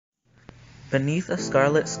Beneath a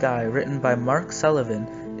Scarlet Sky, written by Mark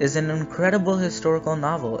Sullivan, is an incredible historical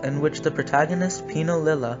novel in which the protagonist, Pino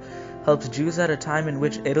Lilla, helps Jews at a time in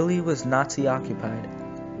which Italy was Nazi-occupied.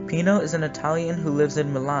 Pino is an Italian who lives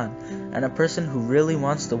in Milan, and a person who really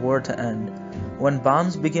wants the war to end. When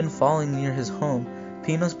bombs begin falling near his home,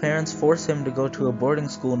 Pino's parents force him to go to a boarding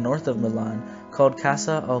school north of Milan called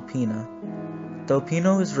Casa Alpina. Though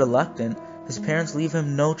Pino is reluctant, his parents leave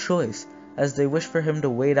him no choice, as they wish for him to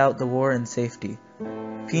wait out the war in safety.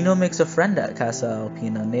 Pino makes a friend at Casa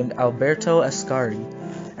Alpina named Alberto Ascari,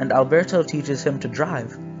 and Alberto teaches him to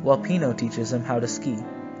drive, while Pino teaches him how to ski.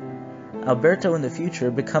 Alberto in the future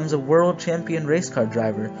becomes a world champion race car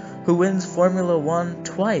driver who wins Formula One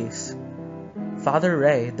twice. Father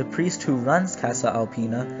Ray, the priest who runs Casa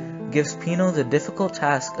Alpina, gives Pino the difficult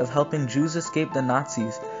task of helping Jews escape the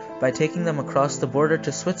Nazis by taking them across the border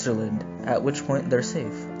to Switzerland, at which point they're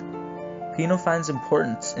safe. Pino finds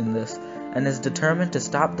importance in this and is determined to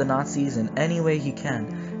stop the Nazis in any way he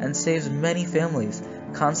can, and saves many families,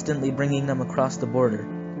 constantly bringing them across the border.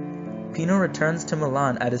 Pino returns to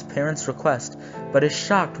Milan at his parents' request, but is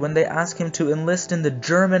shocked when they ask him to enlist in the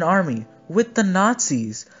German army with the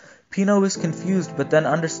Nazis. Pino is confused, but then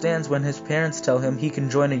understands when his parents tell him he can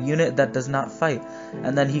join a unit that does not fight,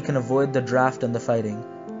 and then he can avoid the draft and the fighting.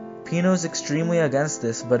 Pino is extremely against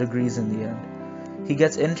this, but agrees in the end. He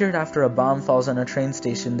gets injured after a bomb falls on a train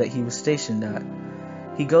station that he was stationed at.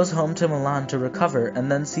 He goes home to Milan to recover and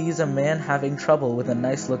then sees a man having trouble with a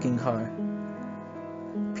nice-looking car.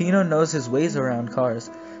 Pino knows his ways around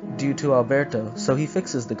cars due to Alberto, so he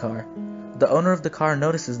fixes the car. The owner of the car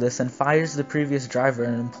notices this and fires the previous driver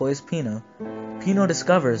and employs Pino. Pino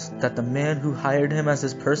discovers that the man who hired him as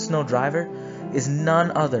his personal driver is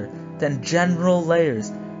none other than General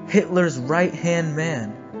Leyers, Hitler's right-hand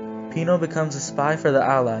man. Pino becomes a spy for the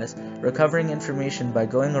Allies, recovering information by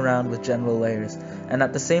going around with General Leyers, and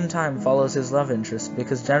at the same time follows his love interest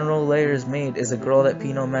because General Leyers' maid is a girl that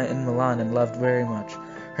Pino met in Milan and loved very much.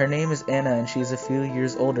 Her name is Anna and she is a few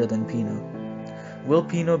years older than Pino. Will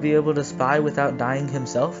Pino be able to spy without dying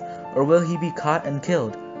himself, or will he be caught and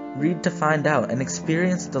killed? Read to find out and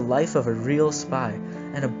experience the life of a real spy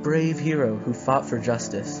and a brave hero who fought for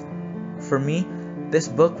justice. For me, this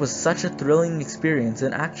book was such a thrilling experience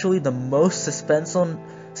and actually the most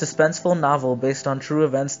suspenseful novel based on true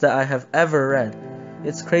events that I have ever read.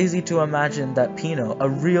 It's crazy to imagine that Pino, a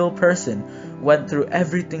real person, went through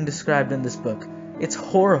everything described in this book. It's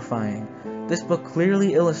horrifying. This book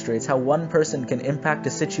clearly illustrates how one person can impact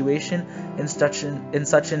a situation in such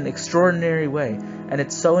an extraordinary way, and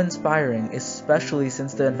it's so inspiring, especially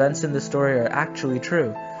since the events in the story are actually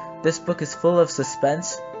true. This book is full of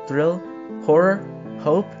suspense, thrill, horror,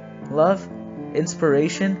 hope, love,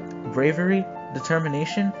 inspiration, bravery,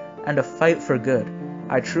 determination, and a fight for good.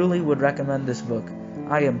 I truly would recommend this book.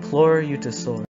 I implore you to soar.